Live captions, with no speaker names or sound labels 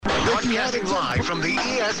Broadcasting live from the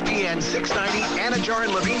ESPN 690 Anajar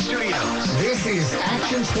and Levine Studios. This is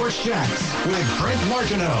Action Sports Jacks with Brent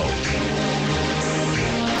Martineau.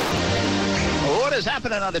 What is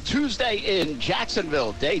happening on a Tuesday in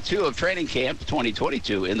Jacksonville? Day 2 of training camp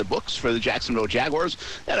 2022 in the books for the Jacksonville Jaguars.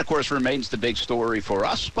 That, of course, remains the big story for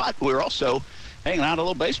us, but we're also hanging out a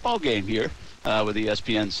little baseball game here with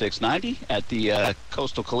ESPN 690 at the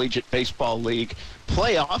Coastal Collegiate Baseball League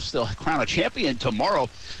playoffs. They'll crown a champion tomorrow,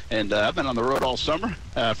 and I've been on the road all summer.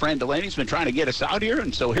 Fran Delaney's been trying to get us out here,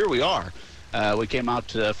 and so here we are. We came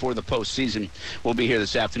out for the postseason. We'll be here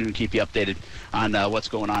this afternoon to keep you updated on what's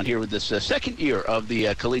going on here with this second year of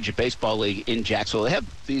the Collegiate Baseball League in Jacksonville. They have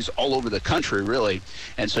these all over the country, really,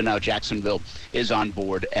 and so now Jacksonville is on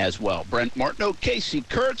board as well. Brent Martineau, Casey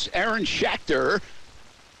Kurtz, Aaron Schachter,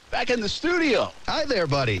 back in the studio. Hi there,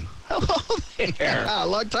 buddy. Hello there. Yeah,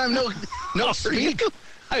 long time no speak.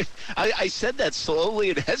 I said that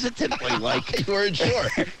slowly and hesitantly, like you weren't sure.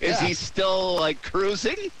 Is he still like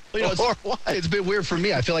cruising? Well, you know, or what? It's been weird for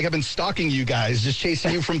me. I feel like I've been stalking you guys, just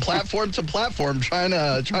chasing you from platform to platform, trying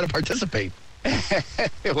to participate.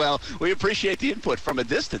 Well, we appreciate the input from a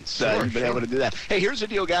distance. You've been able to do that. Hey, here's the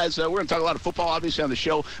deal, guys. We're going to talk a lot of football, obviously, on the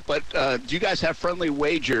show. But do you guys have friendly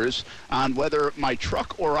wagers on whether my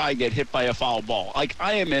truck or I get hit by a foul ball? Like,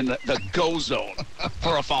 I am in the go zone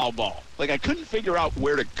for a foul ball. Like, I couldn't figure out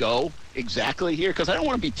where to go exactly here because I don't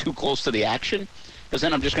want to be too close to the action because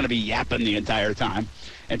then I'm just going to be yapping the entire time.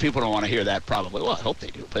 And people don't want to hear that probably. Well, I hope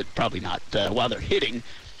they do, but probably not while they're hitting.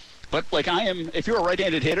 But, like, if you're a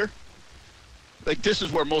right-handed hitter, like, this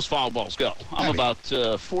is where most foul balls go. I'm about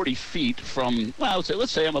 40 feet from, well,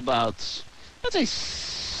 let's say I'm about,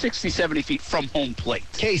 60, 70 feet from home plate.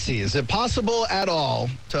 Casey, is it possible at all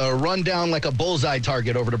to run down like a bullseye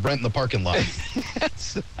target over to Brent in the parking lot?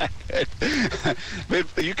 Yes.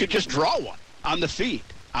 You could just draw one on the feed,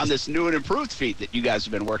 on this new and improved feed that you guys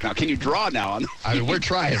have been working on. Can you draw now on the feed? I mean, we're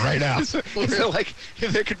trying right now. So like,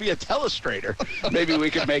 if there could be a telestrator, maybe we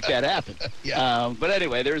could make that happen. Yeah. But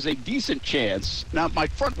anyway, there's a decent chance. Now, my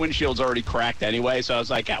front windshield's already cracked anyway, so I was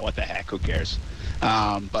like, what the heck, who cares?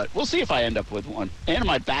 But we'll see if I end up with one. And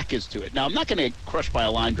my back is to it. Now, I'm not going to get crushed by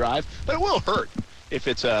a line drive, but it will hurt if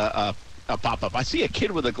it's a pop-up. I see a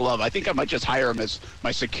kid with a glove. I think I might just hire him as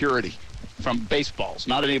my security from baseballs.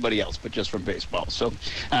 Not anybody else, but just from baseballs. So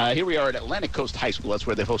here we are at Atlantic Coast High School. That's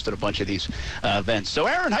where they've hosted a bunch of these events. So,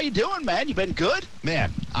 Aaron, how you doing, man? You been good?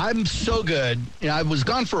 Man, I'm so good. You know, I was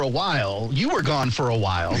gone for a while. You were gone for a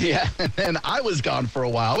while. Yeah. And then I was gone for a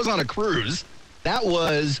while. I was on a cruise. That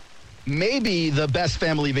was maybe the best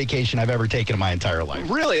family vacation I've ever taken in my entire life.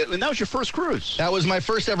 Really? And that was your first cruise? That was my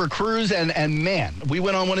first ever cruise, and man, we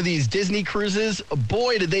went on one of these Disney cruises.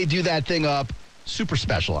 Boy, did they do that thing up super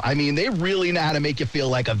special. I mean, they really know how to make you feel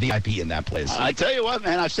like a VIP in that place. I tell you what,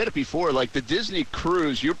 man, I've said it before, like the Disney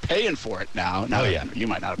cruise, you're paying for it now. Oh, yeah. You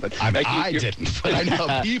might not, but I didn't, but I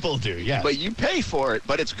know people do, yes. But you pay for it,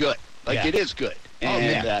 but it's good. Like, it is good.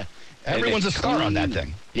 And, man. Everyone's a star on that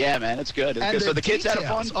thing. Yeah, man, it's good. It's and good. So the kids had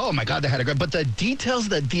fun? Oh, my God, they had a great. But the details,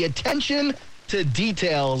 the attention to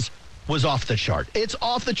details was off the chart. It's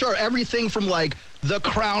off the chart. Everything from, like, the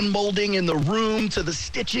crown molding in the room to the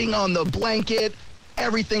stitching on the blanket.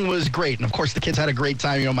 Everything was great. And, of course, the kids had a great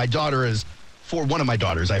time. You know, my daughter is one of my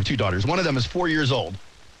daughters. I have two daughters. One of them is 4 years old.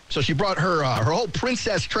 So she brought her whole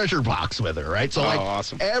princess treasure box with her, right? So,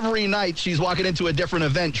 awesome. Every night she's walking into a different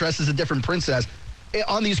event dressed as a different princess.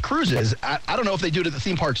 On these cruises, I don't know if they do it at the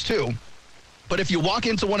theme parks too, but if you walk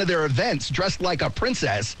into one of their events dressed like a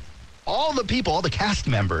princess, all the cast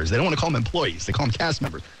members, they don't want to call them employees, they call them cast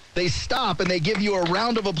members, they stop and they give you a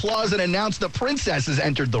round of applause and announce the princess has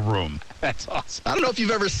entered the room. That's awesome. I don't know if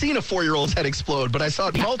you've ever seen a 4-year-old's head explode, but I saw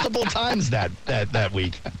it multiple times that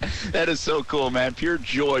week. That is so cool, man. Pure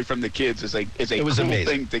joy from the kids is a cool amazing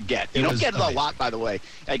thing to get. You don't get it a lot, by the way.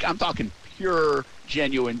 Like, I'm talking pure,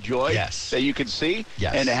 genuine joy that you can see.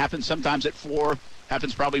 Yes. And it happens sometimes at 4,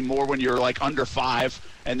 happens probably more when you're like under 5,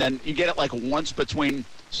 and then you get it like once between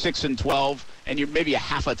 6 and 12, and you're maybe a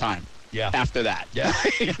half a time. Yeah. After that. Yeah.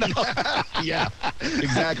 You know? Yeah.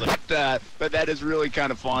 Exactly. But that is really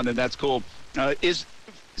kind of fun, and that's cool.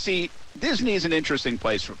 Disney is an interesting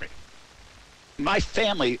place for me. My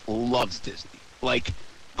family loves Disney. Like,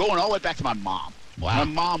 going all the way back to my mom. Wow. My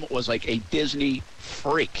mom was like a Disney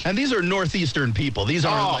freak. And these are Northeastern people. These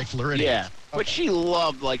aren't like Floridians. Yeah. Okay. But she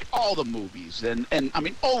loved, like, all the movies. And I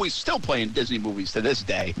mean, always still playing Disney movies to this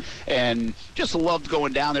day. And just loved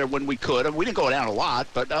going down there when we could. I mean, we didn't go down a lot,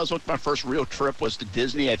 but that was what my first real trip was to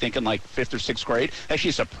Disney, I think, in, like, 5th or 6th grade.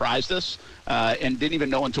 Actually surprised us and didn't even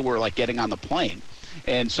know until we were, like, getting on the plane.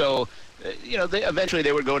 And so eventually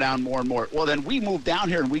they would go down more and more. Well, then we moved down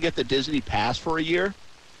here and we get the Disney pass for a year.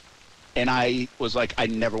 And I was like, I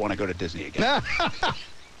never want to go to Disney again.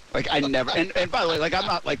 Like, I never. And by the way, like, I'm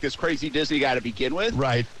not like this crazy Disney guy to begin with.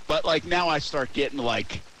 Right. But like now I start getting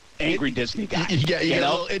like angry Disney guy. You get a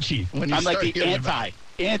know? little itchy when you I'm start like the hearing about it.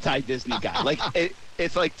 anti-Disney guy. Like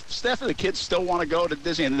it's like Steph and the kids still want to go to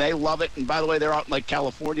Disney and they love it. And by the way, they're out in like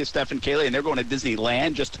California, Steph and Kaylee, and they're going to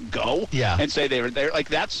Disneyland just to go. Yeah. And say they're like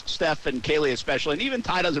that's Steph and Kaylee especially, and even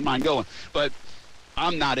Ty doesn't mind going, but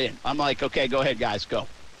I'm not in. I'm like, okay, go ahead, guys, go.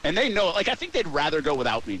 And they know it. Like I think they'd rather go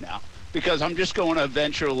without me now because I'm just going to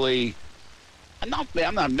eventually. I'm not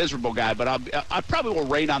a miserable guy, but I probably will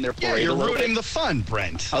rain on their parade. Yeah, you're a little ruining bit. the fun,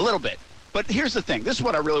 Brent. A little bit. But here's the thing. This is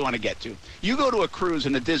what I really want to get to. You go to a cruise,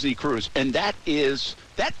 in a Disney cruise, and that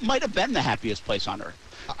might have been the happiest place on earth.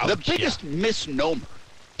 The biggest misnomer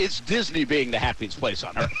is Disney being the happiest place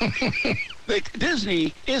on earth. Like,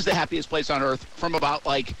 Disney is the happiest place on earth from about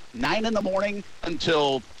like 9 in the morning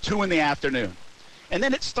until 2 in the afternoon. And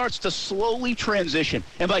then it starts to slowly transition.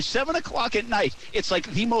 And by 7 o'clock at night, it's like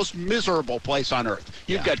the most miserable place on earth.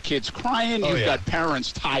 You've got kids crying. You've got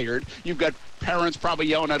parents tired. You've got parents probably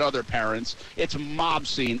yelling at other parents. It's a mob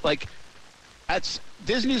scene. Like,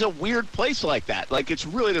 Disney's a weird place like that. Like,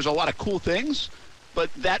 there's a lot of cool things, but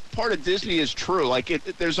that part of Disney is true. Like,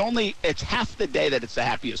 it's half the day that it's the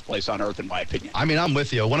happiest place on earth, in my opinion. I mean, I'm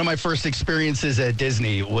with you. One of my first experiences at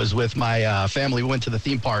Disney was with my family. We went to the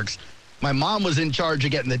theme parks. My mom was in charge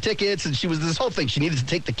of getting the tickets, and she was this whole thing. She needed to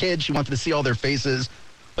take the kids. She wanted to see all their faces.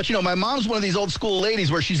 But, my mom's one of these old school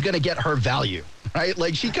ladies where she's going to get her value, right?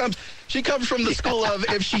 Like, she comes from the school of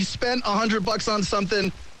if she spent $100 on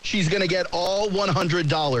something, she's going to get all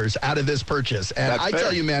 $100 out of this purchase. And That's I fair.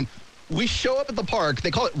 tell you, man, we show up at the park.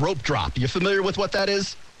 They call it rope drop. You familiar with what that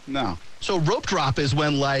is? No. So rope drop is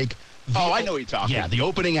when, like... I know what you're talking. Yeah, the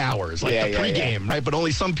opening hours, like the pregame, right? But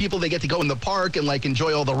only some people, they get to go in the park and, like,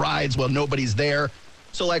 enjoy all the rides while nobody's there.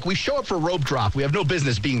 So, like, we show up for rope drop. We have no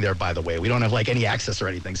business being there, by the way. We don't have, like, any access or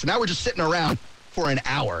anything. So now we're just sitting around for an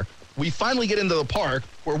hour. We finally get into the park.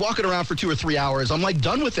 We're walking around for 2 or 3 hours. I'm, like,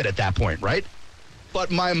 done with it at that point, right?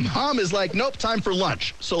 But my mom is like, nope, time for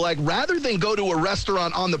lunch. So, like, rather than go to a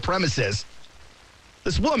restaurant on the premises,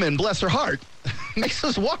 this woman, bless her heart, makes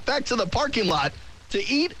us walk back to the parking lot to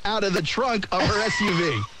eat out of the trunk of her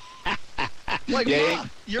SUV. Like, Mom,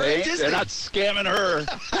 you're at Disney. They're not scamming her.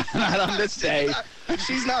 Not on this day.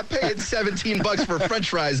 She's not paying $17 for French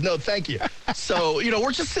fries. No, thank you. So,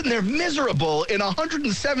 we're just sitting there miserable in a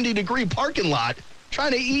 170-degree parking lot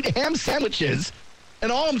trying to eat ham sandwiches.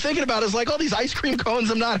 And all I'm thinking about is, like, all these ice cream cones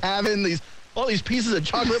I'm not having, all these pieces of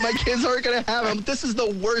chocolate my kids aren't going to have. This is the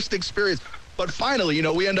worst experience. But finally,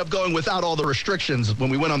 we end up going without all the restrictions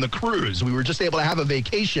when we went on the cruise. We were just able to have a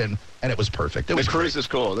vacation, and it was perfect. The cruise is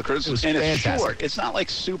cool. The cruise is fantastic. It's short. It's not like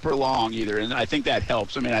super long either, and I think that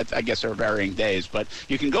helps. I mean, I guess there are varying days, but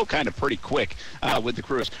you can go kind of pretty quick with the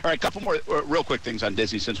cruise. All right, a couple more real quick things on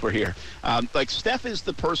Disney since we're here. Like, Steph is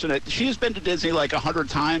the person she has been to Disney like 100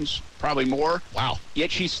 times, probably more. Wow.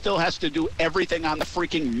 Yet she still has to do everything on the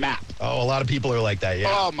freaking map. Oh, a lot of people are like that, yeah.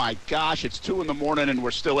 Oh, my gosh. It's 2 in the morning, and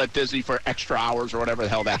we're still at Disney for extra hours or whatever the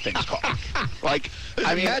hell that thing's called. Like,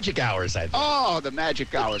 I mean, magic hours, I think. Oh, the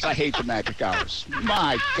magic hours. I hate the magic hours.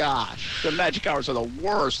 My gosh. The magic hours are the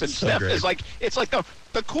worst. And So Steph great. is like, it's like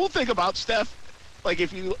the cool thing about Steph, like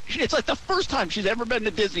it's like the first time she's ever been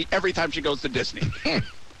to Disney every time she goes to Disney.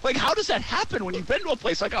 Like, how does that happen when you've been to a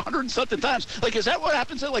place like 100 and something times? Like, is that what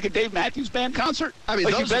happens at like a Dave Matthews Band concert? I mean,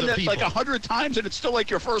 like those you've are been the there like people. 100 times and it's still like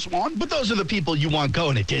your first one? But those are the people you want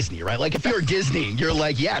going to Disney, right? Like, if you're Disney, you're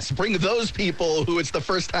like, yes, bring those people who it's the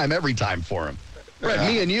first time every time for them. Right,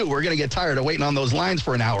 me and you, we're going to get tired of waiting on those lines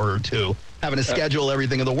for an hour or two, having to schedule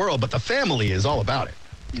everything in the world, but the family is all about it.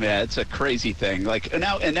 Yeah, it's a crazy thing. Like,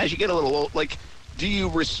 now, and as you get a little old, like, do you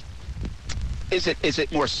is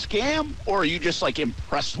it more scam, or are you just like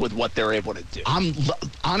impressed with what they're able to do?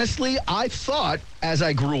 Honestly, I thought as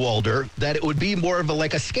I grew older that it would be more of a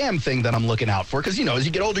scam thing that I'm looking out for, because as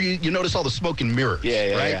you get older, you notice all the smoke and mirrors.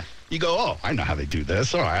 Yeah, right? yeah. You go, oh, I know how they do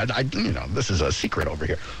this. All right, this is a secret over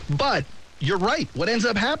here. But you're right. What ends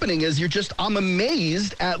up happening is I'm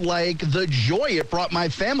amazed at the joy it brought my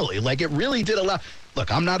family. Like, it really did allow. Look,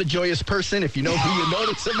 I'm not a joyous person. If you know who you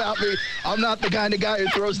notice about me, I'm not the kind of guy who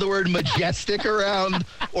throws the word majestic around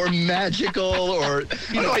or magical or,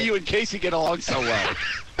 I don't know why you and Casey get along so well.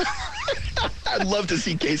 I'd love to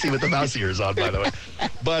see Casey with the mouse ears on, by the way.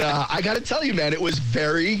 But I got to tell you, man, it was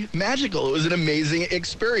very magical. It was an amazing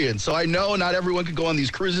experience. So I know not everyone could go on these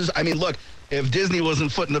cruises. I mean, look, if Disney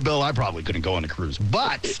wasn't footing the bill, I probably couldn't go on a cruise.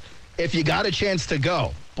 But if you got a chance to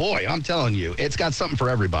go, boy, I'm telling you, it's got something for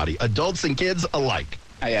everybody, adults and kids alike.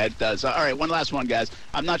 Yeah, it does. All right, one last one, guys.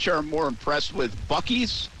 I'm not sure I'm more impressed with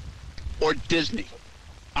Buc-ee's or Disney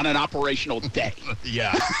on an operational day.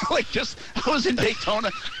 Yeah. I was in Daytona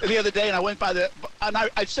the other day, and I went by and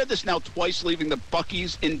I've said this now twice leaving the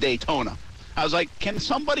Buc-ee's in Daytona. I was like, can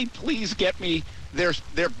somebody please get me their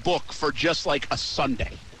book for just like a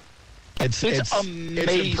Sunday? It's amazing.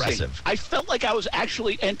 It's impressive. I felt like I was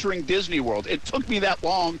actually entering Disney World. It took me that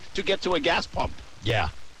long to get to a gas pump. Yeah.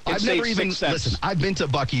 And I've never save even, 6 cents. listen, I've been to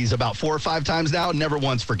Buc-ee's about 4 or 5 times now, never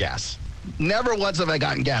once for gas. Never once have I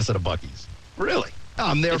gotten gas at a Buc-ee's. Really?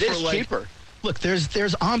 I'm there It for is cheaper. Look, there's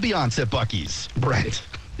ambiance at Buc-ee's, Brent.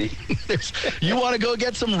 You want to go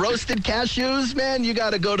get some roasted cashews, man? You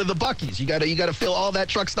got to go to the Buc-ee's. You got to feel all that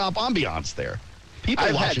truck stop ambiance there.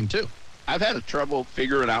 People watching too. I've had trouble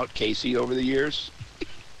figuring out Casey over the years,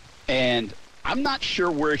 and I'm not sure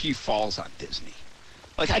where he falls on Disney.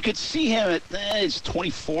 Like, I could see him at he's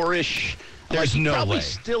 24-ish. There's he no probably way.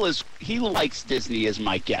 Still is. He likes Disney, is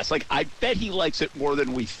my guess. Like, I bet he likes it more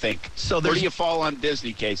than we think. So where there's- do you fall on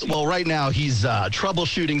Disney, Casey? Well, right now he's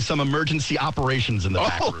troubleshooting some emergency operations in the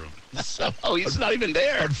back room. So, he's not even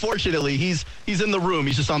there. unfortunately, he's in the room.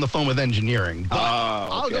 He's just on the phone with engineering. But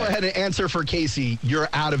I'll go ahead and answer for Casey. You're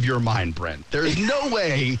out of your mind, Brent. There's no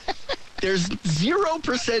way. There's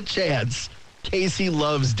 0% chance Casey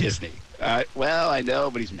loves Disney. Well, I know,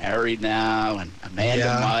 but he's married now, and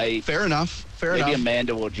Amanda might. Fair enough. Maybe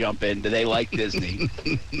Amanda will jump in. Do they like Disney?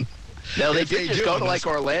 No, they If they did just do, go to that's- like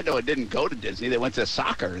Orlando and didn't go to Disney. They went to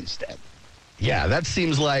soccer instead. Yeah, that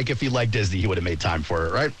seems like if he liked Disney, he would have made time for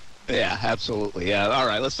it, right? Yeah, absolutely. Yeah. All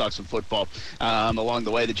right, let's talk some football. Along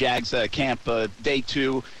the way, the Jags camp day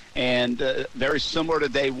 2, and very similar to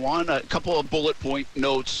day 1. A couple of bullet point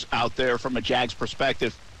notes out there from a Jags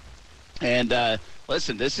perspective. And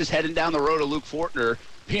listen, this is heading down the road of Luke Fortner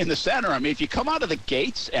being the center. I mean, if you come out of the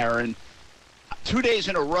gates, Aaron, 2 days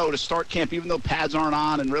in a row to start camp, even though pads aren't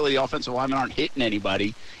on and really the offensive linemen aren't hitting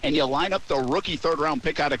anybody, and you line up the rookie third-round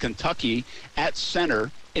pick out of Kentucky at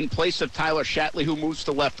center in place of Tyler Shatley, who moves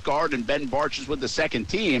to left guard, and Ben Barch is with the second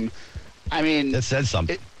team. I mean, That says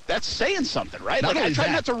something. that's saying something, right? Not Like, I only try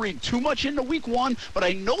that- not to read too much into week 1, but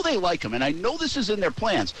I know they like him, and I know this is in their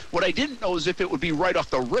plans. What I didn't know is if it would be right off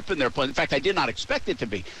the rip in their plans. In fact, I did not expect it to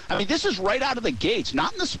be. I mean, this is right out of the gates,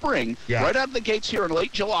 not in the spring, Yeah. right out of the gates here in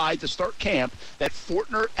late July to start camp, that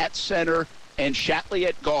Fortner at center and Shatley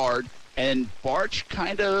at guard, and Barch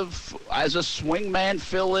kind of as a swingman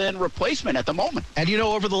fill-in replacement at the moment. And,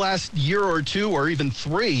 over the last year or 2 or even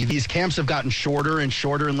 3, these camps have gotten shorter and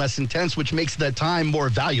shorter and less intense, which makes the time more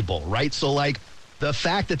valuable, right? So, like, the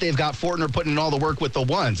fact that they've got Fortner putting in all the work with the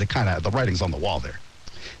ones, the writing's on the wall there.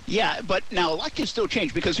 Yeah, but now a lot can still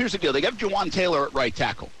change because here's the deal. They got Jawan Taylor at right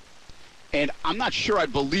tackle. And I'm not sure I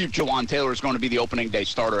believe Jawan Taylor is going to be the opening day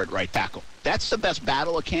starter at right tackle. That's the best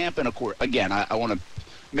battle of camp. And, of course, again, I want to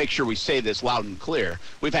make sure we say this loud and clear.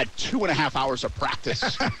 We've had 2.5 hours of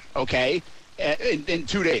practice, okay, in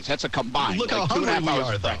 2 days. That's a combined. Look how 2.5 hungry we hours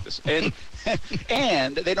are, of though. practice.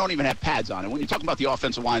 And they don't even have pads on. And when you're talking about the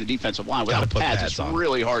offensive line and defensive line without Gotta put pads, pads it's on.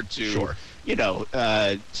 really hard to, Sure.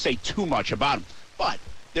 say too much about them. But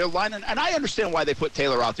they're lining, and I understand why they put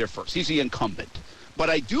Taylor out there first. He's the incumbent. But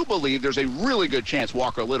I do believe there's a really good chance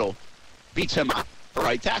Walker Little beats him out for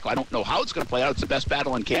right tackle. I don't know how it's going to play out. It's the best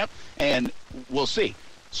battle in camp, and we'll see.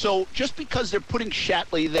 So just because they're putting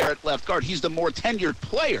Shatley there at left guard, he's the more tenured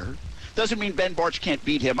player, doesn't mean Ben Barch can't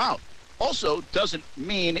beat him out. Also doesn't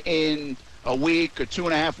mean in a week or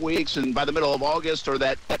 2.5 weeks and by the middle of August or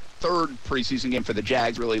that third preseason game for the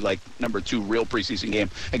Jags, really like number 2 real preseason game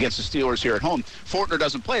against the Steelers here at home, Fortner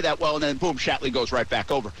doesn't play that well, and then boom, Shatley goes right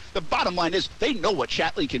back over. The bottom line is they know what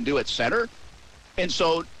Shatley can do at center, and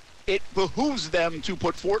so it behooves them to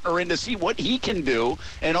put Fortner in to see what he can do,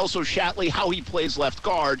 and also Shatley, how he plays left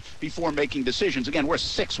guard before making decisions. Again, we're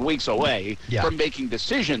 6 weeks away from making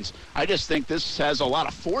decisions. I just think this has a lot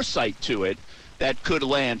of foresight to it that could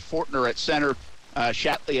land Fortner at center,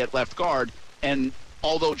 Shatley at left guard, and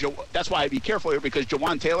although that's why I'd be careful here because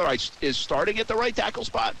Jawan Taylor is starting at the right tackle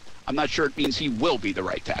spot, I'm not sure it means he will be the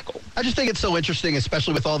right tackle. I just think it's so interesting,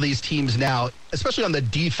 especially with all these teams now, especially on the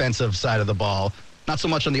defensive side of the ball, not so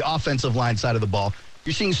much on the offensive line side of the ball.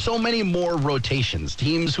 You're seeing so many more rotations,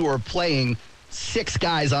 teams who are playing 6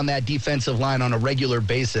 guys on that defensive line on a regular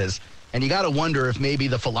basis. And you got to wonder if maybe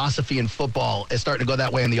the philosophy in football is starting to go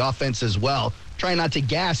that way in the offense as well. Trying not to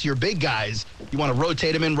gas your big guys. You want to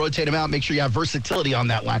rotate them in, rotate them out, make sure you have versatility on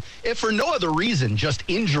that line. If for no other reason, just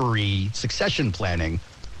injury succession planning.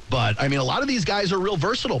 But, I mean, a lot of these guys are real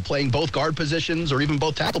versatile, playing both guard positions or even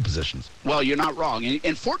both tackle positions. Well, you're not wrong. And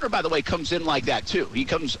Fortner, by the way, comes in like that, too. He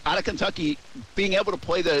comes out of Kentucky being able to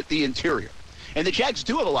play the interior. And the Jags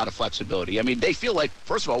do have a lot of flexibility. I mean, they feel like,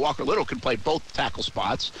 first of all, Walker Little can play both tackle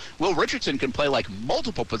spots. Will Richardson can play like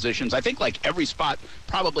multiple positions. I think like every spot,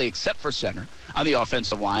 probably except for center on the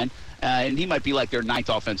offensive line. And he might be like their ninth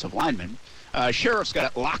offensive lineman. Sheriff's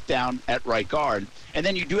got it locked down at right guard. And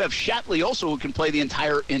then you do have Shatley also who can play the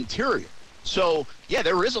entire interior. So, yeah,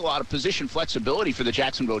 there is a lot of position flexibility for the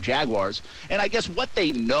Jacksonville Jaguars. And I guess what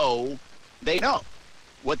they know, they know.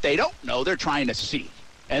 What they don't know, they're trying to see.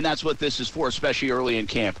 And that's what this is for, especially early in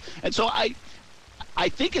camp. And so I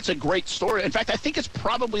think it's a great story. In fact, I think it's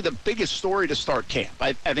probably the biggest story to start camp.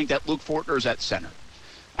 I think that Luke Fortner is at center.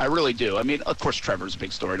 I really do. I mean, of course, Trevor's a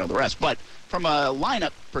big story and all the rest. But from a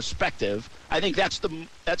lineup perspective, I think that's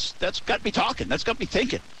got me talking. That's got me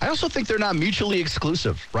thinking. I also think they're not mutually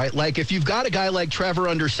exclusive, right? Like, if you've got a guy like Trevor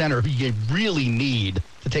under center who you really need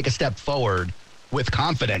to take a step forward with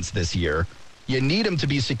confidence this year, you need him to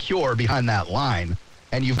be secure behind that line.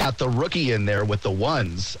 And you've got the rookie in there with the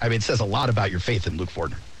ones. I mean, it says a lot about your faith in Luke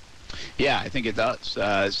Fortner. Yeah, I think it does.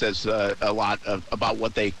 It says a lot about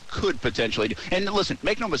what they could potentially do. And listen,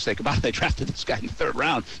 make no mistake about it, they drafted this guy in the third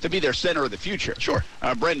round to be their center of the future. Sure.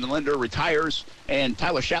 Brendan Linder retires, and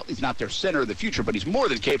Tyler Shatley's not their center of the future, but he's more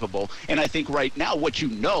than capable. And I think right now what you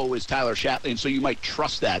know is Tyler Shatley, and so you might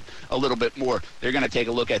trust that a little bit more. They're going to take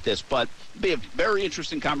a look at this. But it'll be a very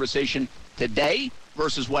interesting conversation today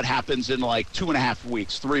versus what happens in like 2.5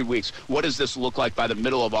 weeks, 3 weeks. What does this look like by the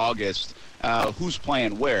middle of August? Who's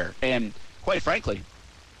playing where? And quite frankly,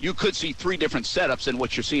 you could see 3 different setups in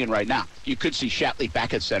what you're seeing right now. You could see Shatley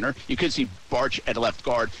back at center. You could see Barch at left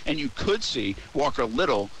guard. And you could see Walker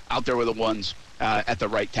Little out there with the ones at the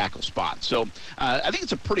right tackle spot. So I think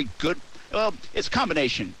it's a pretty good, it's a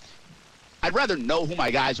combination. I'd rather know who my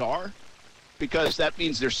guys are, because that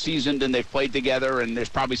means they're seasoned and they've played together and there's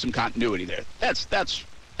probably some continuity there.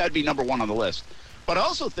 That'd be number one on the list. But I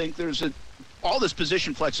also think there's all this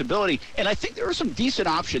position flexibility, and I think there are some decent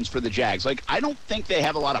options for the Jags. Like, I don't think they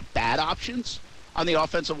have a lot of bad options on the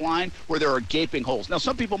offensive line where there are gaping holes. Now,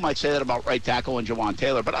 some people might say that about right tackle and Jawan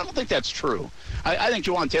Taylor, but I don't think that's true. I think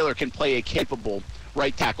Jawan Taylor can play a capable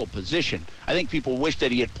right tackle position. I think people wish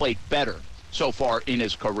that he had played better so far in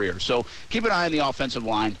his career. So keep an eye on the offensive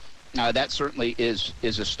line. That certainly is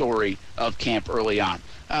a story of camp early on.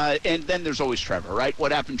 And then there's always Trevor, right?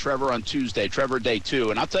 What happened to Trevor on Tuesday? Trevor day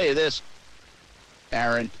 2. And I'll tell you this,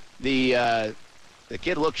 Aaron, the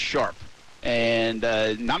kid looks sharp. And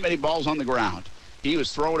not many balls on the ground. He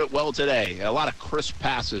was throwing it well today. A lot of crisp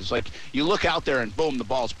passes. Like, you look out there and boom, the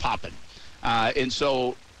ball's popping. And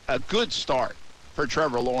so a good start for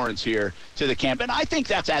Trevor Lawrence here to the camp. And I think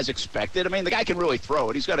that's as expected. I mean, the guy can really throw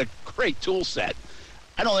it. He's got a great tool set.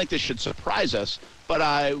 I don't think this should surprise us, but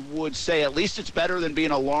I would say at least it's better than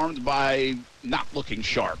being alarmed by not looking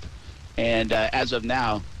sharp. And as of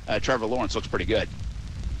now, Trevor Lawrence looks pretty good.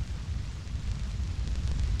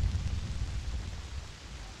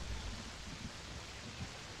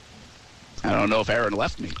 I don't know if Aaron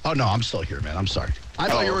left me. Oh, no, I'm still here, man. I'm sorry. I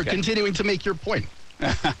thought you were continuing to make your point.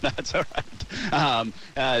 That's all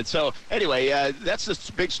right. So anyway, that's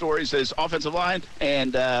the big stories is offensive line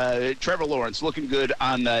and Trevor Lawrence looking good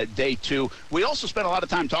on day 2. We also spent a lot of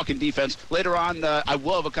time talking defense. Later on, I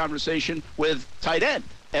will have a conversation with tight end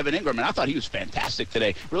Evan Ingram, and I thought he was fantastic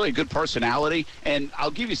today. Really a good personality, and I'll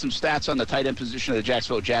give you some stats on the tight end position of the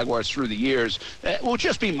Jacksonville Jaguars through the years. It will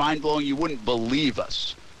just be mind-blowing. You wouldn't believe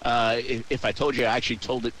us. If I told you, I actually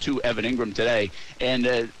told it to Evan Ingram today.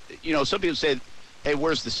 And, some people say, hey,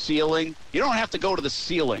 where's the ceiling? You don't have to go to the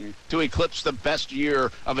ceiling to eclipse the best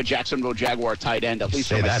year of a Jacksonville Jaguar tight end, at least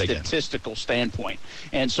from a statistical standpoint.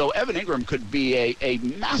 And so Evan Ingram could be a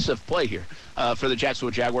massive play here for the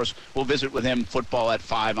Jacksonville Jaguars. We'll visit with him football at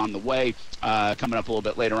 5 on the way, coming up a little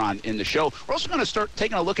bit later on in the show. We're also going to start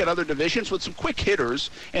taking a look at other divisions with some quick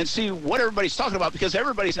hitters and see what everybody's talking about, because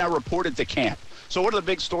everybody's now reported to camp. So what are the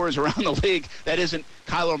big stories around the league that isn't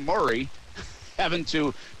Kyler Murray having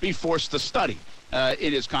to be forced to study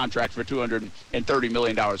in his contract for $230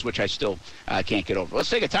 million, which I still can't get over. Let's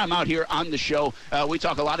take a time out here on the show. We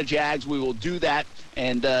talk a lot of Jags. We will do that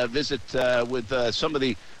and visit with some of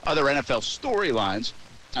the other NFL storylines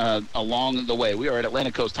along the way. We are at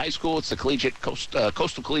Atlantic Coast High School. It's the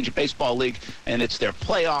Coastal Collegiate Baseball League, and it's their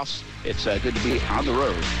playoffs. It's good to be on the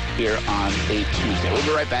road here on a Tuesday. We'll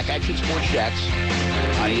be right back. Action Sports Jacks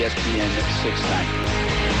on ESPN 690.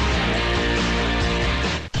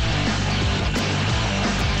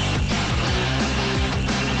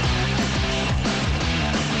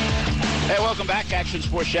 Hey, welcome back. Action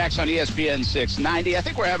Sports Shacks on ESPN 690. I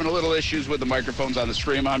think we're having a little issues with the microphones on the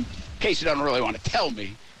stream. Casey doesn't really want to tell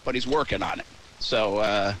me, but he's working on it. So,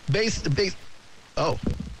 Oh.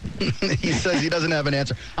 He says he doesn't have an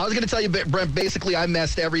answer. I was going to tell you, Brent, basically I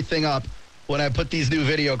messed everything up when I put these new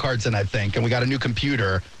video cards in, I think, and we got a new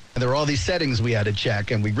computer, and there were all these settings we had to check,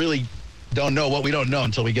 and we really don't know what we don't know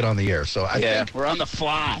until we get on the air. So I think we're on the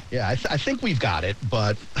fly. Yeah, I think we've got it,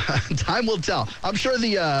 but time will tell. I'm sure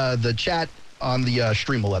the chat on the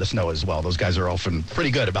stream will let us know as well. Those guys are often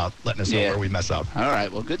pretty good about letting us know where we mess up. All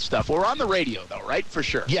right, well, good stuff. We're on the radio, though, right? For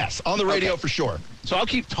sure. Yes, on the radio for sure. So I'll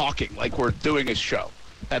keep talking like we're doing a show.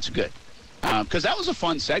 That's good. Because that was a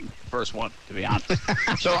fun segment, first one, to be honest.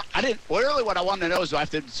 So what I wanted to know is do I have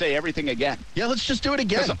to say everything again? Yeah, let's just do it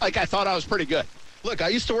again. Like I thought I was pretty good. Look, I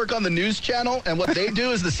used to work on the news channel, and what they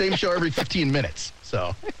do is the same show every 15 minutes.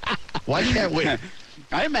 So why can't we?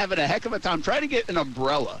 I am having a heck of a time trying to get an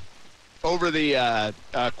umbrella over the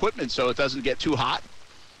equipment so it doesn't get too hot.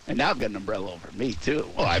 And now I've got an umbrella over me, too.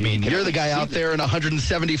 Well, I mean, you're the guy out there in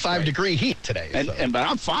 175-degree heat today. But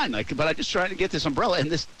I'm fine. But I'm just trying to get this umbrella. And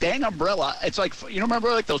this dang umbrella, it's like, you remember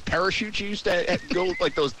like those parachutes you used to go,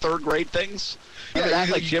 like those third-grade things? Remember that,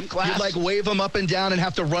 like gym class? You'd, like, wave them up and down and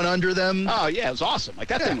have to run under them. Oh, yeah, it was awesome. Like,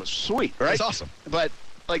 that thing was sweet, right? It was awesome. But,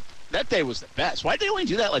 like, that day was the best. Why did they only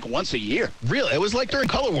do that, like, once a year? Really? It was like during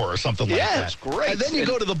Color War or something like that. Yeah, it's great. And then you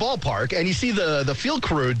go to the ballpark, and you see the field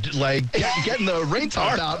crew, like, getting the rain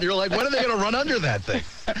tarp out, and you're like, when are they going to run under that thing?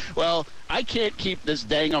 Well, I can't keep this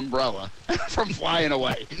dang umbrella from flying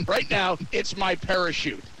away. Right now, it's my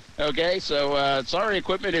parachute. Okay, so sorry,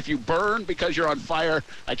 equipment. If you burn because you're on fire,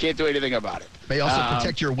 I can't do anything about it. May also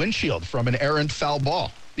protect your windshield from an errant foul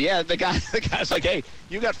ball. Yeah, the guy's like, hey,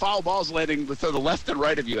 you got foul balls landing to the left and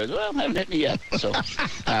right of you. I said, well, haven't hit me yet. So,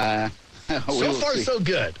 so far, so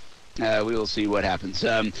good. We will see what happens.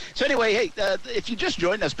 So anyway, hey, if you just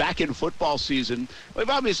joined us back in football season, we've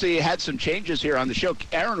obviously had some changes here on the show.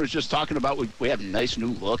 Aaron was just talking about we have a nice new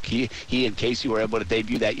look. He and Casey were able to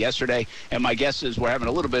debut that yesterday, and my guess is we're having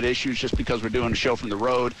a little bit of issues just because we're doing a show from the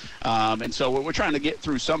road, and so we're trying to get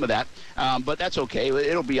through some of that, but that's okay.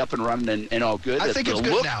 It'll be up and running and all good. I think it's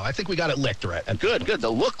good now. I think we got it licked right. Good. The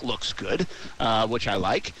look looks good, which I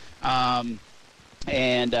like.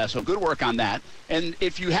 And so good work on that. And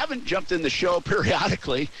if you haven't jumped in the show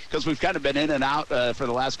periodically, because we've kind of been in and out for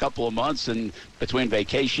the last couple of months and between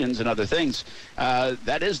vacations and other things,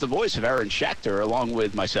 that is the voice of Aaron Schechter, along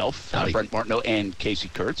with myself, Brent Martineau, and Casey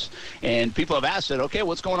Kurtz. And people have asked, okay,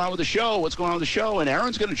 what's going on with the show? What's going on with the show? And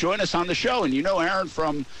Aaron's going to join us on the show. And you know Aaron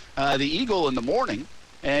from the Eagle in the morning,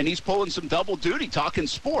 and he's pulling some double duty talking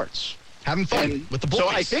sports. Having fun with the boys. So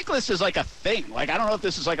I think this is like a thing. Like, I don't know if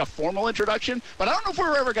this is like a formal introduction, but I don't know if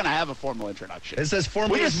we're ever going to have a formal introduction. It's as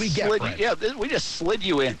formal as we get, Brent. Yeah, we just slid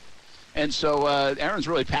you in. And so Aaron's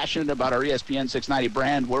really passionate about our ESPN 690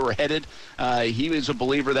 brand, where we're headed. He was a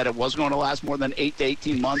believer that it was going to last more than 8 to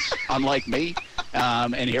 18 months, unlike me.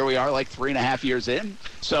 And here we are like 3.5 years in.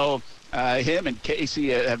 So him and Casey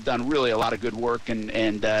have done really a lot of good work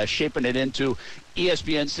and shaping it into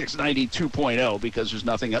ESPN 690 2.0 because there's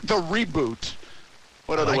nothing else. The reboot.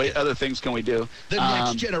 What other things can we do? The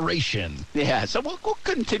next generation. Yeah, so we'll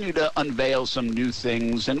continue to unveil some new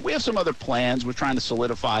things, and we have some other plans we're trying to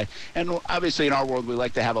solidify. And obviously in our world, we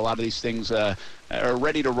like to have a lot of these things are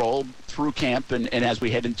ready to roll through camp and as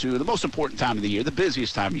we head into the most important time of the year, the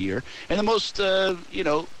busiest time of the year, and the most,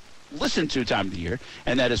 listened to time of the year,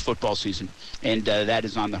 and that is football season. And that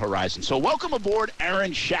is on the horizon. So welcome aboard,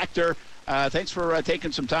 Aaron Schechter. Thanks for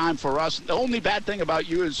taking some time for us. The only bad thing about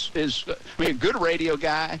you is a good radio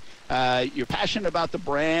guy. You're passionate about the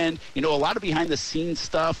brand. You know a lot of behind-the-scenes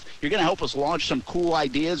stuff. You're going to help us launch some cool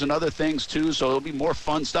ideas and other things, too, so it'll be more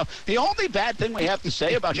fun stuff. The only bad thing we have to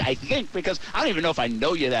say about you, I think, because I don't even know if I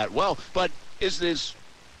know you that well, but is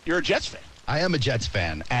you're a Jets fan. I am a Jets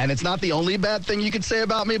fan, and it's not the only bad thing you could say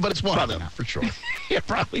about me, but it's one of them, for sure. Yeah,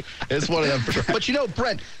 probably. It's one of them, for sure. But,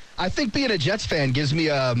 Brent, I think being a Jets fan gives me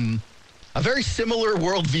a very similar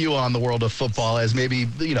worldview on the world of football as maybe,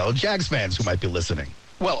 Jags fans who might be listening.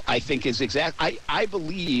 Well, I think is I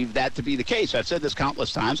believe that to be the case. I've said this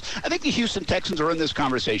countless times. I think the Houston Texans are in this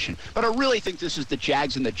conversation, but I really think this is the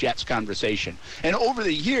Jags and the Jets conversation. And over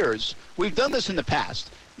the years, we've done this in the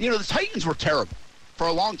past. The Titans were terrible for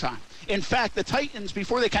a long time. In fact, the Titans,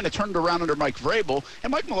 before they kind of turned around under Mike Vrabel,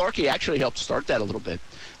 and Mike Mularkey actually helped start that a little bit.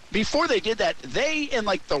 Before they did that, they and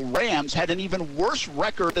the Rams had an even worse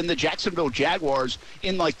record than the Jacksonville Jaguars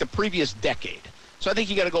in the previous decade. So I think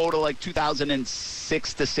you got to go to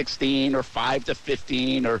 2006 to 16 or 5 to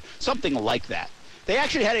 15 or something like that. They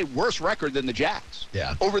actually had a worse record than the Jags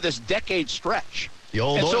over this decade stretch. The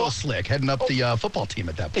old And so- oil slick heading up the football team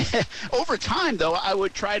at that point. Over time, though, I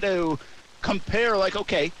would try to compare, like,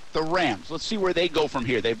 okay, the Rams. Let's see where they go from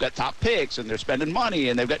here. They've got top picks, and they're spending money,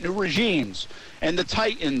 and they've got new regimes. And the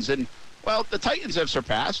Titans, and, well, the Titans have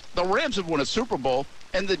surpassed. The Rams have won a Super Bowl,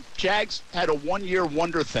 and the Jags had a one-year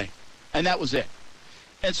wonder thing, and that was it.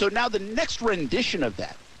 And so now the next rendition of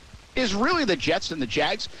that is really the Jets and the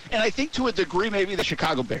Jags, and I think to a degree maybe the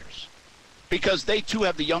Chicago Bears, because they, too,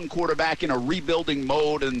 have the young quarterback in a rebuilding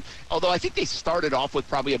mode. And although I think they started off with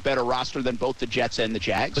probably a better roster than both the Jets and the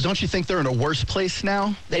Jags. But don't you think they're in a worse place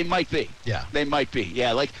now? They might be. Yeah. They might be.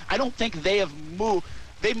 Yeah, like, I don't think they have moved.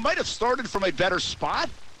 They might have started from a better spot,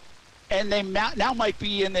 and they now might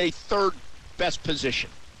be in a third best position.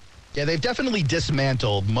 Yeah, they've definitely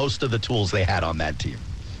dismantled most of the tools they had on that team.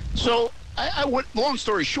 So, long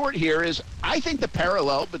story short here is I think the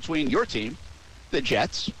parallel between your team, the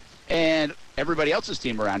Jets, and everybody else's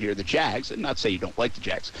team around here, the Jags, and not say you don't like the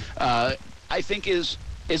Jags, I think is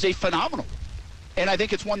a phenomenal. And I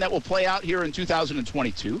think it's one that will play out here in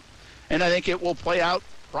 2022. And I think it will play out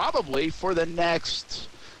probably for the next,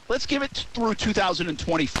 let's give it through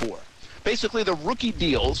 2024. Basically the rookie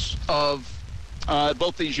deals of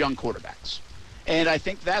both these young quarterbacks. And I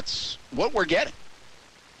think that's what we're getting.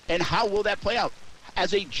 And how will that play out?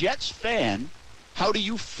 As a Jets fan, how do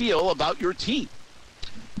you feel about your team?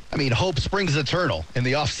 I mean, hope springs eternal in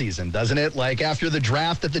the offseason, doesn't it? Like after the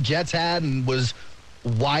draft that the Jets had and was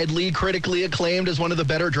widely critically acclaimed as one of the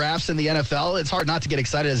better drafts in the NFL, it's hard not to get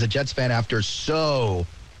excited as a Jets fan after so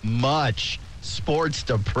much sports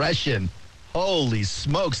depression. Holy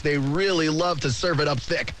smokes, they really love to serve it up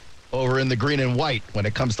thick over in the green and white when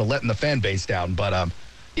it comes to letting the fan base down. But,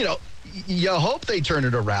 you know, you hope they turn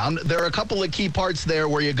it around. There are a couple of key parts there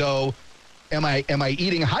where you go, am I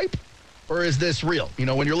eating hype? Or is this real? You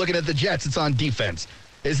know, when you're looking at the Jets, it's on defense.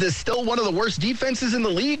 Is this still one of the worst defenses in the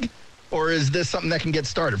league? Or is this something that can get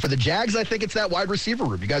started? For the Jags, I think it's that wide receiver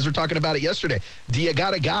room. You guys were talking about it yesterday. Do you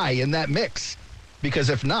got a guy in that mix? Because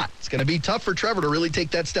if not, it's going to be tough for Trevor to really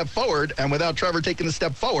take that step forward. And without Trevor taking the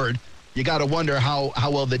step forward, you got to wonder how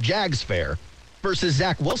well the Jags fare versus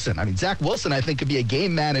Zach Wilson. I mean, Zach Wilson, I think, could be a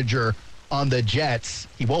game manager on the Jets.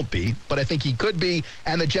 He won't be, but I think he could be.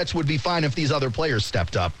 And the Jets would be fine if these other players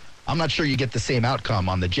stepped up. I'm not sure you get the same outcome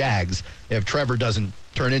on the Jags if Trevor doesn't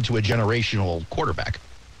turn into a generational quarterback.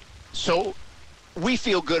 So we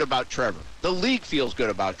feel good about Trevor. The league feels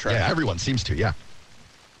good about Trevor. Yeah, everyone seems to, yeah.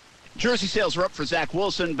 Jersey sales are up for Zach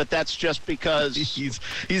Wilson, but that's just because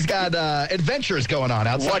he's got adventures going on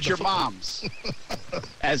outside. Watch your moms.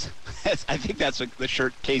 as I think that's the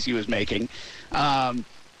shirt Casey was making.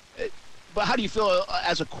 But how do you feel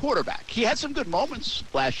as a quarterback? He had some good moments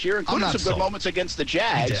last year, including some good moments against the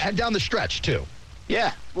Jags. And down the stretch, too.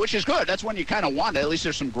 Yeah, which is good. That's when you kind of want it. At least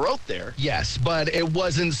there's some growth there. Yes, but it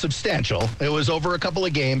wasn't substantial. It was over a couple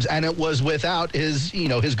of games, and it was without his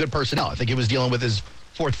good personnel. I think he was dealing with his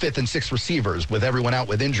fourth, fifth, and sixth receivers with everyone out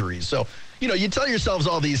with injuries. So, you tell yourselves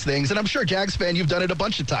all these things, and I'm sure, Jags fan, you've done it a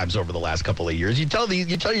bunch of times over the last couple of years. You tell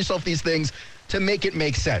yourself these things to make it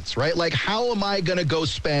make sense, right? Like, how am I going to go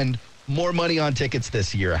spend more money on tickets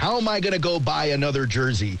this year? How am I going to go buy another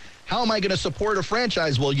jersey? How am I going to support a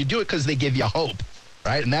franchise? Well, you do it because they give you hope,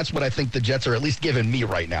 right? And that's what I think the Jets are at least giving me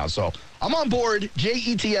right now. So I'm on board.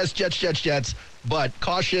 Jets, Jets, but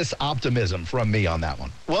cautious optimism from me on that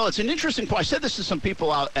one. Well, it's an interesting point. I said this to some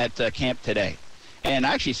people out at camp today. And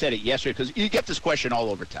I actually said it yesterday because you get this question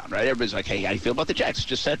all over town, right? Everybody's like, hey, how do you feel about the Jags?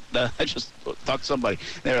 I just talked to somebody.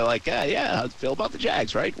 They were like, yeah, I feel about the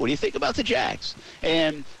Jags, right? What do you think about the Jags?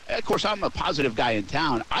 And, of course, I'm a positive guy in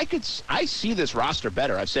town. I see this roster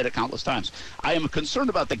better. I've said it countless times. I am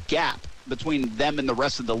concerned about the gap between them and the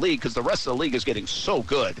rest of the league because the rest of the league is getting so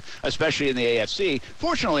good, especially in the AFC.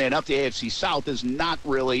 Fortunately enough, the AFC South is not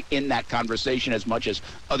really in that conversation as much as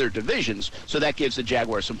other divisions, so that gives the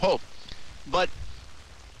Jaguars some hope. But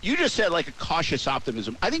you just said like a cautious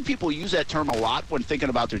optimism. I think people use that term a lot when thinking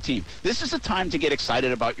about their team. This is a time to get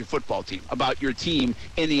excited about your football team, about your team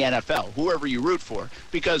in the NFL, whoever you root for,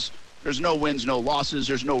 because there's no wins, no losses,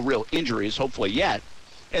 there's no real injuries, hopefully yet.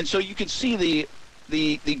 And so you can see the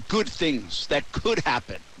good things that could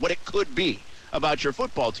happen, what it could be about your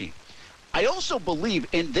football team. I also believe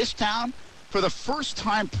in this town, for the first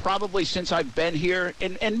time probably since I've been here,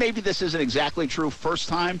 and maybe this isn't exactly true first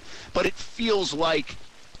time, but it feels like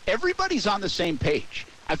everybody's on the same page.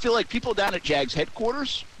 I feel like people down at Jags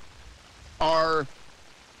headquarters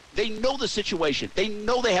they know the situation. They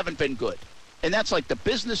know they haven't been good. And that's like the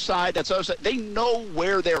business side. That's other side. They know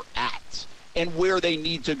where they're at. and where they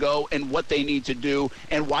need to go and what they need to do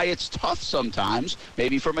and why it's tough sometimes,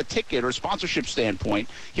 maybe from a ticket or sponsorship standpoint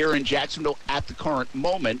here in Jacksonville at the current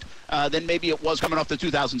moment than maybe it was coming off the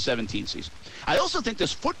 2017 season. I also think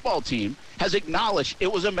this football team has acknowledged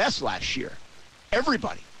it was a mess last year.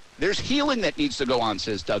 Everybody. There's healing that needs to go on,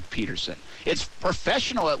 says Doug Peterson. It's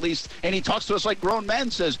professional, at least, and he talks to us like grown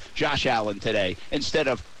men, says Josh Allen today, instead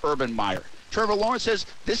of Urban Meyer. Trevor Lawrence says,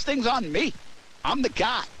 this thing's on me. I'm the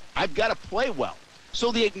guy. I've got to play well.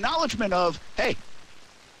 So the acknowledgement of, hey,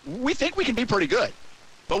 we think we can be pretty good,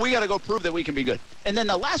 but we got to go prove that we can be good. And then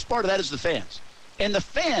the last part of that is the fans. And the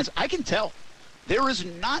fans, I can tell, there is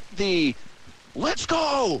not the, let's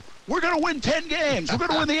go. We're going to win 10 games. We're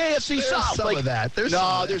going to win the AFC South. Some of that. There's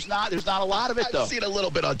not a lot of it, though. I've seen a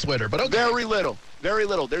little bit on Twitter, but okay. Very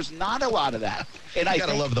little. There's not a lot of that. And I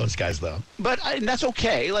gotta love those guys, though. And that's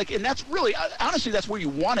okay. And that's really, honestly, that's where you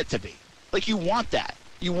want it to be. You want that.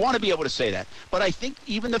 You want to be able to say that. But I think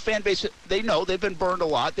even the fan base, they know they've been burned a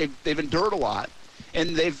lot. They've endured a lot,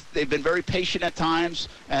 and they've been very patient at times.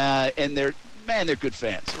 And they're good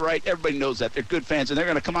fans, right? Everybody knows that they're good fans, and they're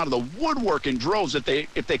going to come out of the woodwork in droves if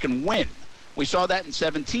they can win. We saw that in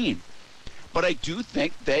 17. But I do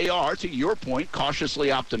think they are, to your point,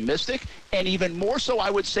 cautiously optimistic, and even more so, I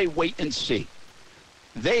would say, wait and see.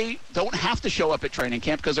 They don't have to show up at training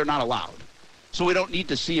camp because they're not allowed. So we don't need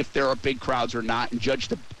to see if there are big crowds or not and judge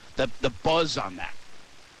the buzz on that.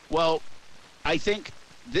 Well, I think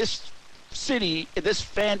this city, this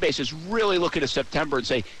fan base is really looking at September and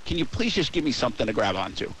say, can you please just give me something to grab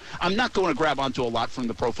onto? I'm not going to grab onto a lot from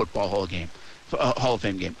the Pro Football Hall of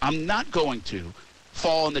Fame game. I'm not going to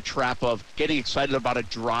fall in the trap of getting excited about a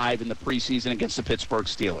drive in the preseason against the Pittsburgh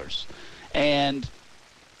Steelers. And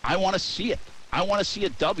I want to see it. I want to see a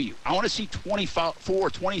W. I want to see 24,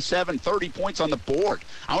 27, 30 points on the board.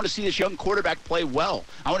 I want to see this young quarterback play well.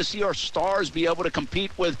 I want to see our stars be able to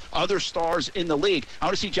compete with other stars in the league. I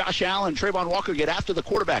want to see Josh Allen and Trayvon Walker get after the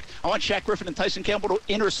quarterback. I want Shaq Griffin and Tyson Campbell to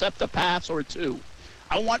intercept a pass or two.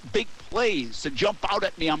 I want big plays to jump out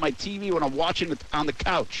at me on my TV when I'm watching it on the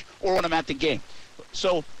couch or when I'm at the game.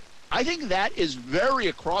 So I think that is very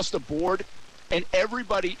across the board, and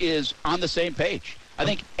everybody is on the same page. I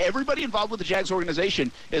think everybody involved with the Jags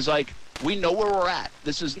organization is like, we know where we're at.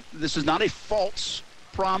 This is not a false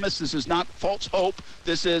promise. This is not false hope.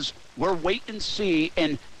 This is, we're wait and see,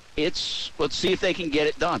 and let's see if they can get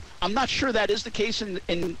it done. I'm not sure that is the case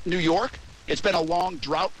in New York. It's been a long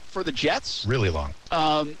drought for the Jets. Really long.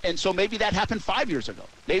 And so maybe that happened 5 years ago.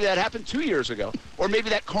 Maybe that happened 2 years ago. Or maybe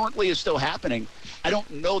that currently is still happening. I don't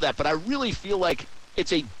know that, but I really feel like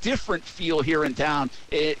it's a different feel here in town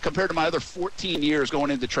compared to my other 14 years going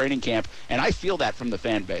into training camp, and I feel that from the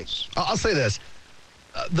fan base. I'll say this.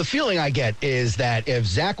 The feeling I get is that if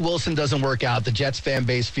Zach Wilson doesn't work out, the Jets fan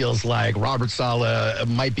base feels like Robert Saleh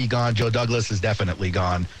might be gone. Joe Douglas is definitely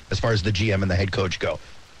gone as far as the GM and the head coach go.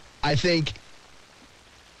 I think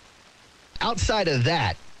outside of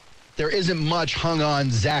that, there isn't much hung on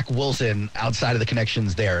Zach Wilson outside of the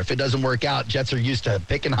connections there. If it doesn't work out, Jets are used to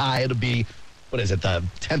picking high. It'll be, the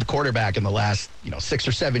 10th quarterback in the last 6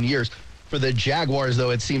 or 7 years. For the Jaguars,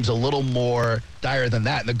 though, it seems a little more dire than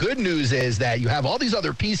that. And the good news is that you have all these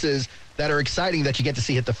other pieces that are exciting that you get to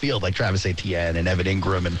see hit the field, like Travis Etienne and Evan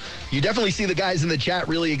Ingram. And you definitely see the guys in the chat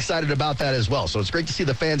really excited about that as well. So it's great to see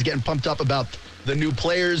the fans getting pumped up about the new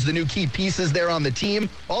players, the new key pieces there on the team,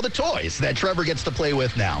 all the toys that Trevor gets to play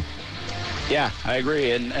with now. Yeah, I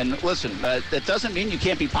agree. And listen, that doesn't mean you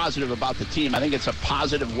can't be positive about the team. I think it's a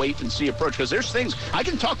positive wait-and-see approach because there's things I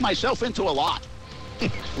can talk myself into a lot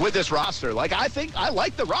with this roster. I think I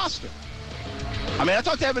like the roster. I mean, I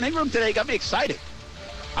talked to Evan Ingram today. He got me excited.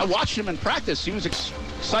 I watched him in practice. He was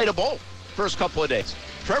excitable first couple of days.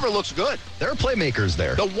 Trevor looks good. There are playmakers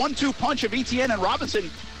there. The 1-2 punch of Etienne and Robinson,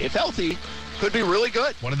 if healthy, could be really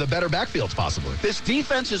good. One of the better backfields, possibly. This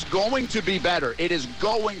defense is going to be better. It is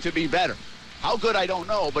going to be better. How good, I don't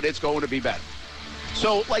know, but it's going to be better.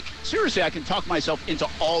 So, seriously, I can talk myself into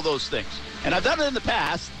all those things. And I've done it in the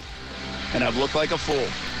past, and I've looked like a fool.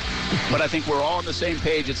 But I think we're all on the same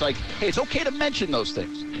page. It's like, hey, it's okay to mention those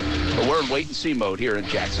things. But we're in wait-and-see mode here in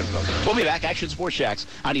Jacksonville. We'll be back. Action Sports Shacks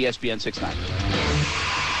on ESPN 690.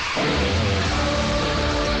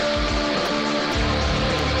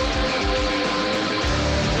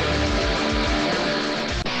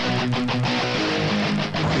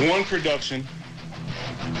 One, production.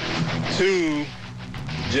 Two,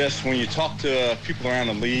 just when you talk to people around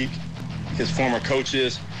the league, his former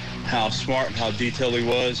coaches, how smart and how detailed he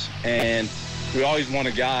was. And we always want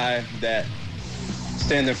a guy that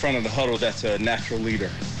stands in front of the huddle that's a natural leader.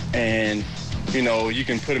 And you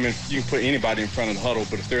can put anybody in front of the huddle,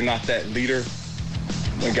 but if they're not that leader,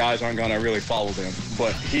 the guys aren't going to really follow them.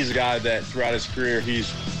 But he's a guy that throughout his career,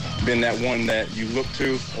 he's been that one that you look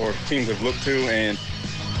to or teams have looked to. And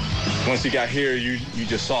once he got here, you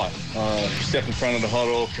just saw it. He stepped in front of the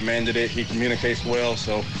huddle, commanded it. He communicates well.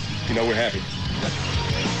 So, we're happy.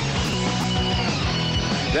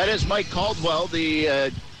 That is Mike Caldwell,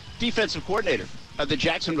 the defensive coordinator of the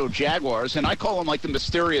Jacksonville Jaguars, and I call him like the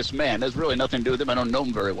mysterious man. There's really nothing to do with him. I don't know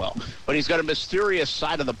him very well, but he's got a mysterious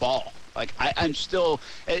side of the ball. Like, I'm still,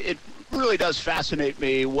 it really does fascinate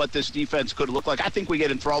me what this defense could look like. I think we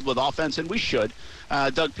get enthralled with offense, and we should.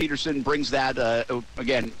 Doug Peterson brings that,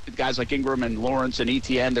 again, guys like Ingram and Lawrence and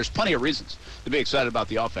ETN. There's plenty of reasons to be excited about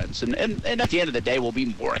the offense, and at the end of the day, we'll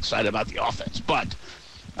be more excited about the offense. But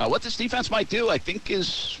what this defense might do, I think,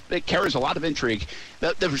 it carries a lot of intrigue.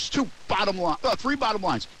 There's three bottom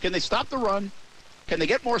lines. Can they stop the run? Can they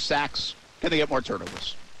get more sacks? Can they get more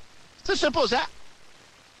turnovers? It's as simple as that.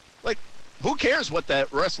 Like, who cares what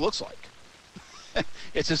that rest looks like?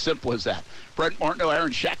 It's as simple as that. Brent Martineau,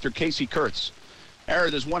 Aaron Schachter, Casey Kurtz.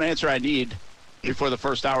 Aaron, there's one answer I need before the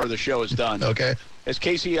first hour of the show is done. Okay. Is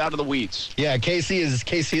Casey out of the weeds? Yeah, Casey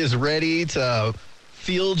is ready to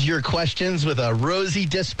field your questions with a rosy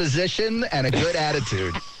disposition and a good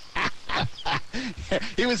attitude.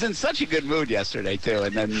 He was in such a good mood yesterday, too.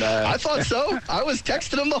 And then I thought so. I was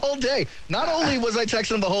texting him the whole day. Not only was I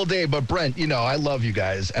texting him the whole day, but Brent, I love you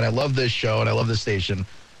guys, and I love this show, and I love this station.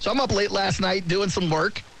 So I'm up late last night doing some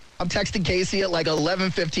work. I'm texting Casey at like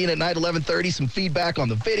 11:15 at night, 11:30, some feedback on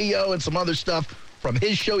the video and some other stuff from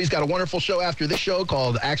his show. He's got a wonderful show after this show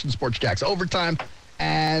called Action Sports Jacks Overtime.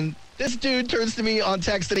 And this dude turns to me on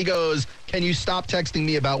text and he goes, "Can you stop texting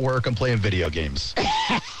me about work? I'm playing video games."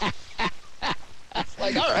 It's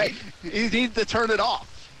like, all right. You need to turn it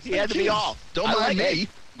off. He had to be off. Don't mind me.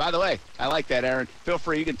 By the way, I like that, Aaron. Feel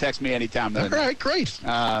free. You can text me anytime. All right, great.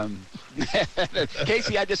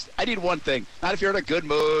 Casey, I need one thing. Not if you're in a good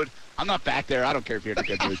mood. I'm not back there. I don't care if you're in a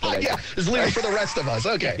good mood today. Yeah, just leave it for the rest of us.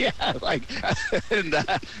 Okay. Yeah, and,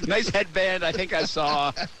 nice headband I think I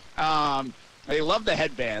saw. I love the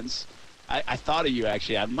headbands. I thought of you,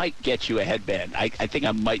 actually. I might get you a headband. I think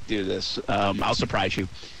I might do this. I'll surprise you.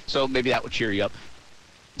 So maybe that would cheer you up.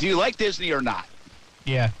 Do you like Disney or not?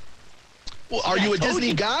 Yeah. Well, are you a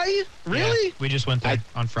Disney guy? Really? Yeah, we just went there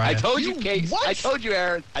on Friday. I told you, Kate. What? I told you,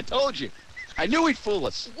 Aaron. I told you. I knew he'd fool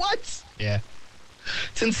us. What? Yeah.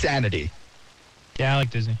 It's insanity. Yeah, I like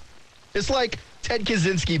Disney. It's like Ted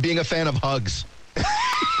Kaczynski being a fan of hugs. I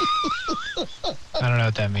don't know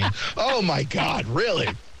what that means. Oh, my God. Really?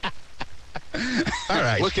 All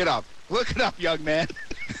right. Look it up. Look it up, young man.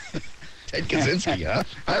 Ted Kaczynski,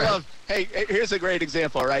 huh? Hey, here's a great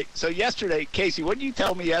example, right? So yesterday, Casey, what did you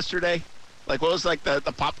tell me yesterday? Like, what was like the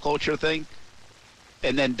pop culture thing?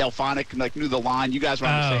 And then Delphonic knew the line. You guys were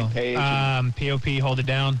on the same page. POP, hold it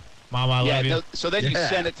down. Mama, I love you. So then you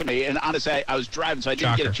sent it to me, and honestly, I was driving, so I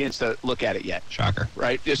didn't get a chance to look at it yet. Shocker.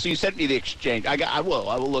 Right? So you sent me the exchange. I will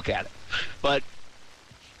look at it. But,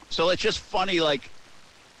 so it's just funny, like,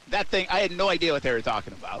 that thing, I had no idea what they were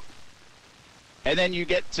talking about. And then you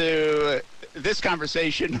get to this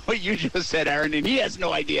conversation, what you just said, Aaron, and he has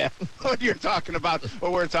no idea what you're talking about,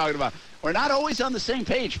 what we're talking about. We're not always on the same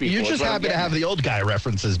page, people. You're just happy to have the old guy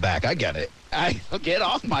references back. I get it. Get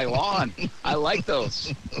off my lawn. I like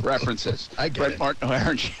those references. I get Brent it. Martineau,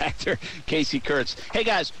 Aaron Schachter, Casey Kurtz. Hey,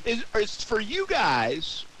 guys, is for you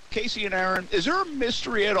guys, Casey and Aaron, is there a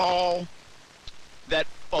mystery at all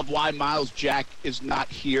of why Miles Jack is not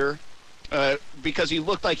here? Because he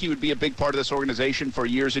looked like he would be a big part of this organization for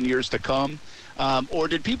years and years to come? Or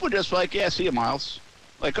did people just like, yeah, see you, Miles?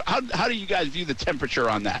 Like, how do you guys view the temperature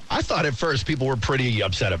on that? I thought at first people were pretty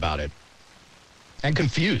upset about it. And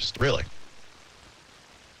confused, really.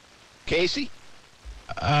 Casey?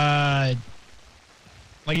 Like,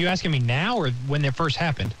 you asking me now or when it first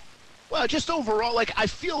happened? Well, just overall, like, I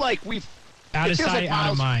feel like we've... Out of sight,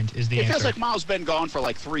 out of mind is the answer. It feels like Miles been gone for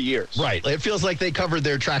like 3 years. Right. It feels like they covered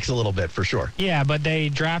their tracks a little bit, for sure. Yeah, but they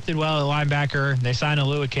drafted well at linebacker. They signed a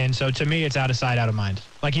Lewican. So, to me, it's out of sight, out of mind.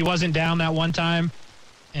 Like, he wasn't down that one time,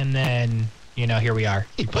 and then, here we are.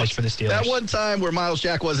 He plays for the Steelers. That one time where Miles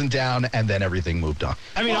Jack wasn't down, and then everything moved on.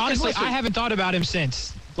 I mean, Well, honestly, listen, I haven't thought about him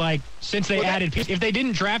since. Since they added – if they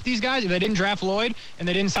didn't draft these guys, if they didn't draft Lloyd and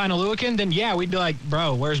they didn't sign a Lewican, then, yeah, we'd be like,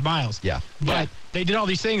 bro, where's Miles? Yeah. But they did all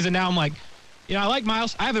these things, and now I'm like – I like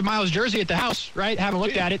Miles. I have a Miles jersey at the house, right? Haven't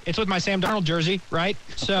looked at it. It's with my Sam Darnold jersey, right?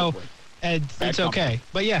 So it's okay.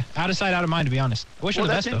 But, yeah, out of sight, out of mind, to be honest. I wish him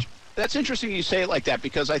the best, though. That's interesting you say it like that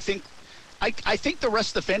because I think the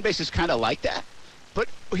rest of the fan base is kind of like that. But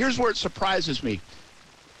here's where it surprises me.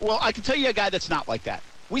 Well, I can tell you a guy that's not like that.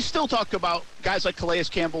 We still talk about guys like Calais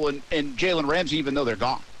Campbell and Jalen Ramsey, even though they're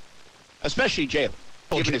gone, especially Jalen.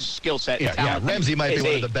 Given his skill set and talent. Ramsey might be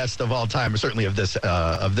one of the best of all time, or certainly of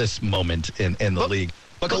this moment in the league.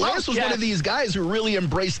 But Calais was one of these guys who really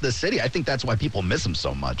embraced the city. I think that's why people miss him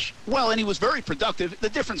so much. Well, and he was very productive. The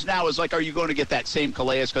difference now is, like, are you going to get that same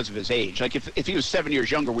Calais because of his age? Like, if he was 7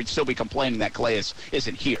 years younger, we'd still be complaining that Calais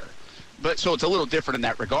isn't here. But so it's a little different in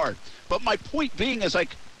that regard. But my point being is,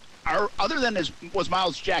 like, other than was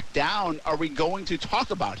Miles Jack down, are we going to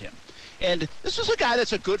talk about him? And this is a guy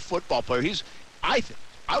that's a good football player.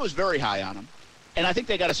 I was very high on him. And I think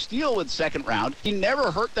they got a steal in the second round. He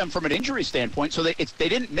never hurt them from an injury standpoint, so they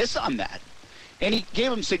didn't miss on that. And he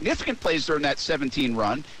gave them significant plays during that 17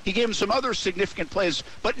 run. He gave them some other significant plays,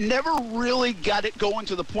 but never really got it going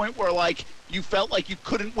to the point where, like, you felt like you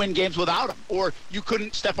couldn't win games without him or you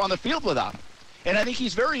couldn't step on the field without him. And I think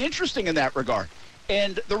he's very interesting in that regard.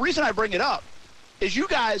 And the reason I bring it up is you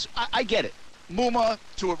guys, I get it. Muma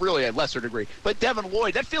to a lesser degree. But Devin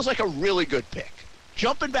Lloyd, that feels like a really good pick.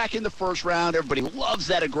 Jumping back in the first round, everybody loves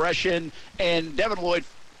that aggression. And Devin Lloyd,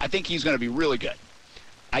 I think he's going to be really good.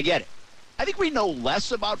 I get it. I think we know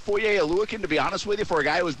less about Foye Oluokun, to be honest with you, for a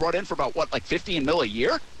guy who was brought in for about, like $15 million a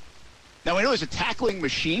year? Now, we know he's a tackling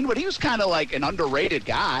machine, but he was kind of like an underrated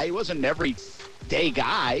guy. He wasn't an everyday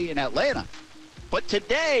guy in Atlanta. But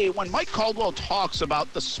today, when Mike Caldwell talks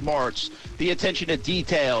about the smarts, the attention to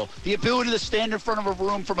detail, the ability to stand in front of a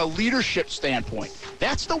room from a leadership standpoint,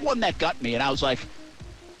 that's the one that got me. And I was like,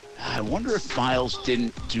 I wonder if Miles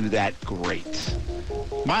didn't do that great.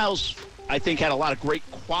 Miles, I think, had a lot of great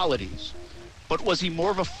qualities, but was he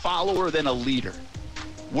more of a follower than a leader?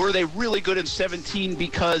 Were they really good in 17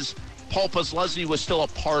 because Paul Posluszny was still a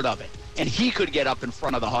part of it, and he could get up in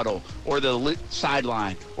front of the huddle or the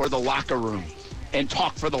sideline or the locker room and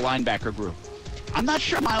talk for the linebacker group? I'm not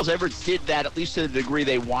sure Miles ever did that, at least to the degree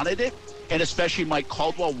they wanted it, and especially Mike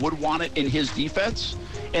Caldwell would want it in his defense.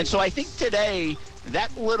 And so I think today,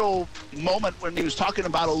 that little moment when he was talking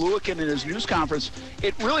about Oluokun in his news conference,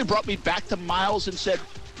 it really brought me back to Miles and said,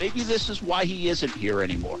 maybe this is why he isn't here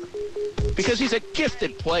anymore. Because he's a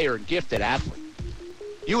gifted player and gifted athlete.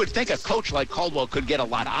 You would think a coach like Caldwell could get a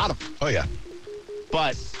lot out of him. Oh, yeah.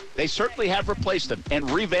 But they certainly have replaced him and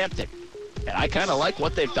revamped it. And I kind of like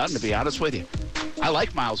what they've done, to be honest with you. I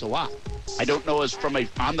like Miles a lot. I don't know, as from a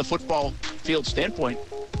on-the-football field standpoint,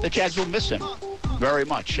 the Jags will miss him very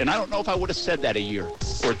much. And I don't know if I would have said that a year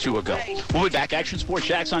or two ago. We'll be back. Action Sports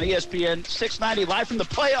Jax on ESPN 690, live from the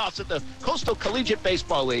playoffs at the Coastal Collegiate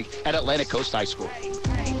Baseball League at Atlantic Coast High School.